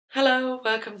Hello,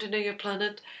 welcome to Know Your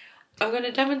Planet. I'm going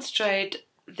to demonstrate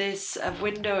this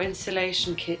window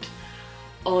insulation kit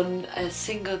on a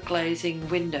single glazing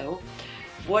window.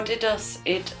 What it does,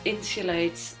 it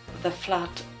insulates the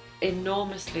flat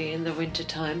enormously in the winter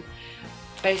time,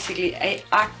 basically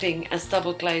acting as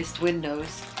double glazed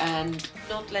windows and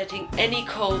not letting any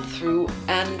cold through,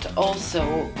 and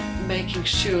also making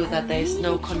sure that there's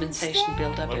no condensation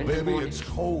buildup in the morning. It's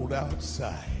cold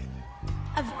outside.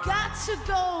 I've got to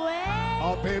go away.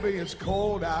 Oh baby, it's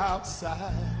cold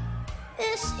outside.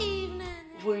 This evening.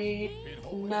 We're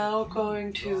now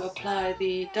going to apply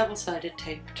the double-sided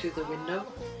tape to the window.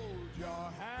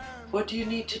 What you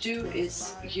need to do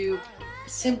is you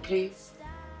simply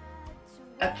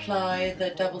apply the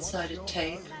double-sided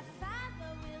tape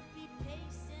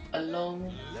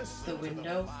along the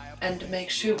window and make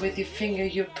sure with your finger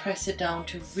you press it down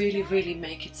to really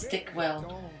make it stick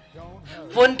well.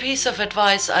 One piece of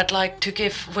advice I'd like to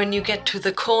give when you get to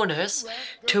the corners,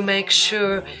 to make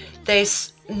sure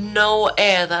there's no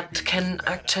air that can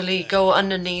actually go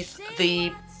underneath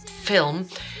the film,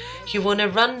 you want to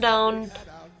run down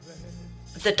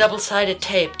the double-sided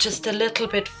tape just a little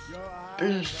bit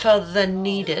further than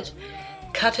needed,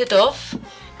 cut it off,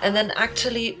 and then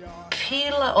actually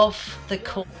peel off the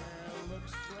corner.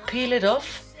 Peel it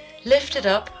off, lift it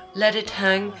up, let it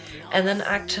hang, and then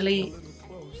actually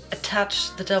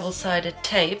attach the double-sided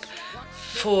tape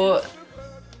for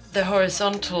the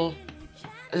horizontal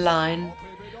line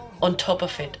on top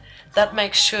of it. That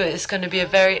makes sure it's going to be a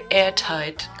very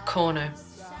airtight corner.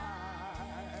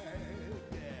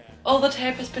 All the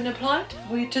tape has been applied.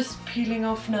 We're just peeling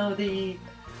off now the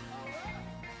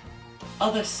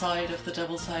other side of the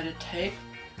double-sided tape.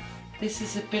 This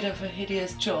is a bit of a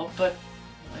hideous job, but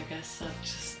I guess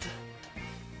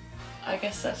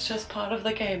that's just part of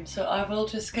the game, so I will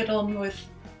just get on with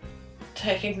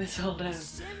taking this all down.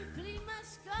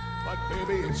 But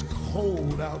baby, it's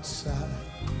cold outside.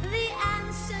 The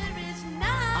answer is no.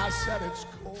 I said it's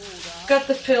cold outside. Got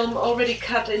the film already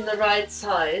cut in the right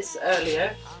size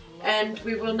earlier, and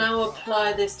we will now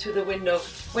apply this to the window.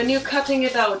 When you're cutting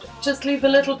it out, just leave a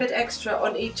little bit extra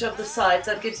on each of the sides.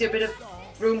 That gives you a bit of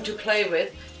room to play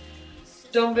with.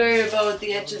 Don't worry about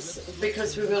the edges,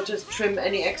 because we will just trim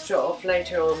any extra off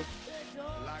later on.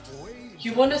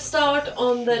 You want to start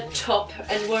on the top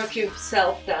and work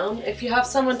yourself down. If you have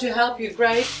someone to help you,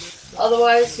 great.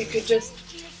 Otherwise, you could just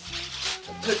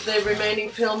put the remaining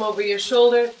film over your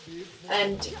shoulder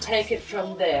and take it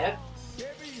from there.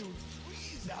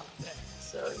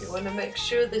 So you want to make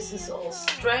sure this is all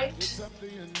straight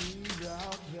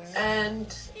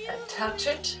and attach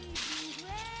it.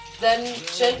 Then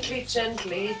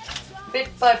gently, bit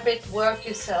by bit, work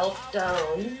yourself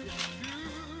down.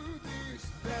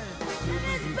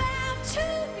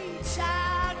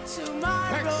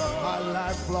 My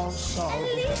lifelong sorrow.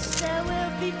 At least there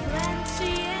will be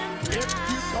plenty in If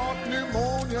you caught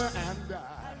pneumonia and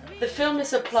died. The film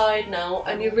is applied now,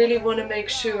 and you really want to make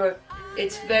sure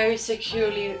it's very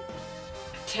securely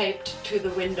taped to the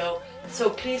window.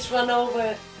 So please run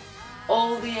over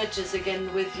all the edges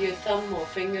again with your thumb or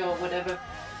finger or whatever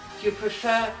you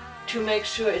prefer, to make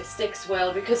sure it sticks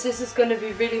well, because this is going to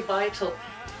be really vital.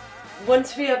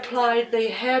 Once we applied the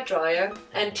hairdryer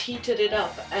and heated it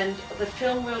up, and the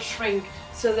film will shrink,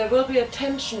 so there will be a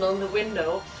tension on the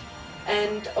window,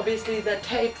 and obviously the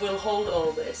tape will hold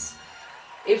all this.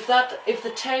 If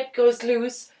the tape goes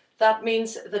loose, that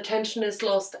means the tension is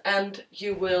lost and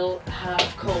you will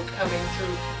have cold coming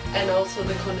through, and also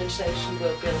the condensation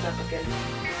will build up again.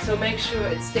 So make sure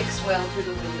it sticks well to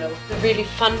the window. The really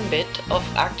fun bit of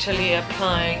actually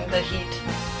applying the heat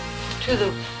to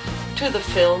the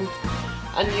film,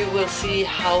 and you will see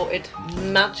how it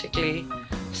magically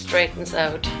straightens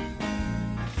out.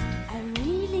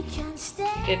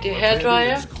 Get your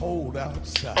hairdryer,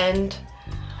 and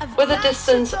with a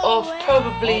distance of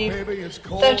probably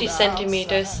 30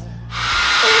 centimeters.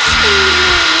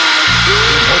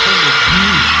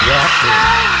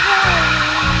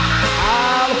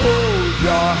 I'll hold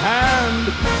your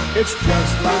hand. It's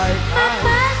just like My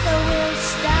mother will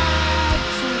start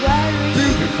to worry.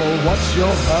 beautiful. What's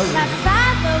your hurry? My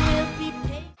father will be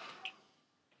paid.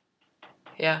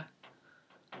 Yeah,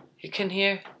 you can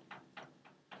hear.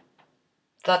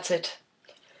 That's it.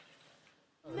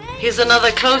 Here's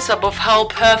another close-up of how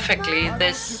perfectly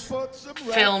this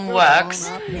film works.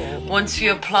 Once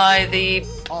you apply the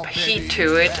heat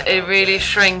to it, it really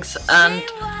shrinks and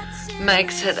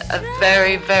makes it a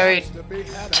very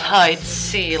tight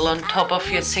seal on top of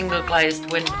your single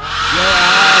glazed window. Your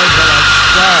eyes are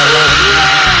starlight.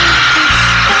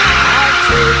 I'll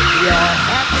take your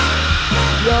hat.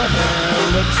 Your hair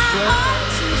looks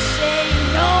fresh.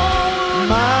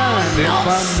 if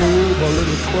I move a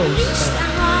little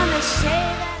closer.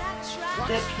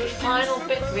 The final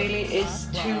bit really is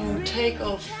to take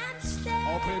off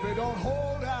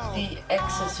the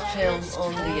excess film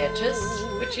on the edges,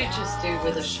 which you just do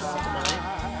with a sharp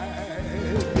knife.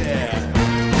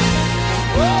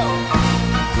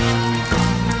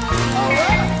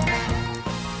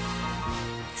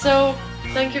 So,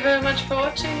 thank you very much for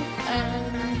watching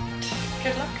and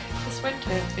good luck this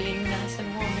winter being nice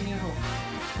and warm in your home.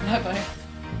 Bye bye.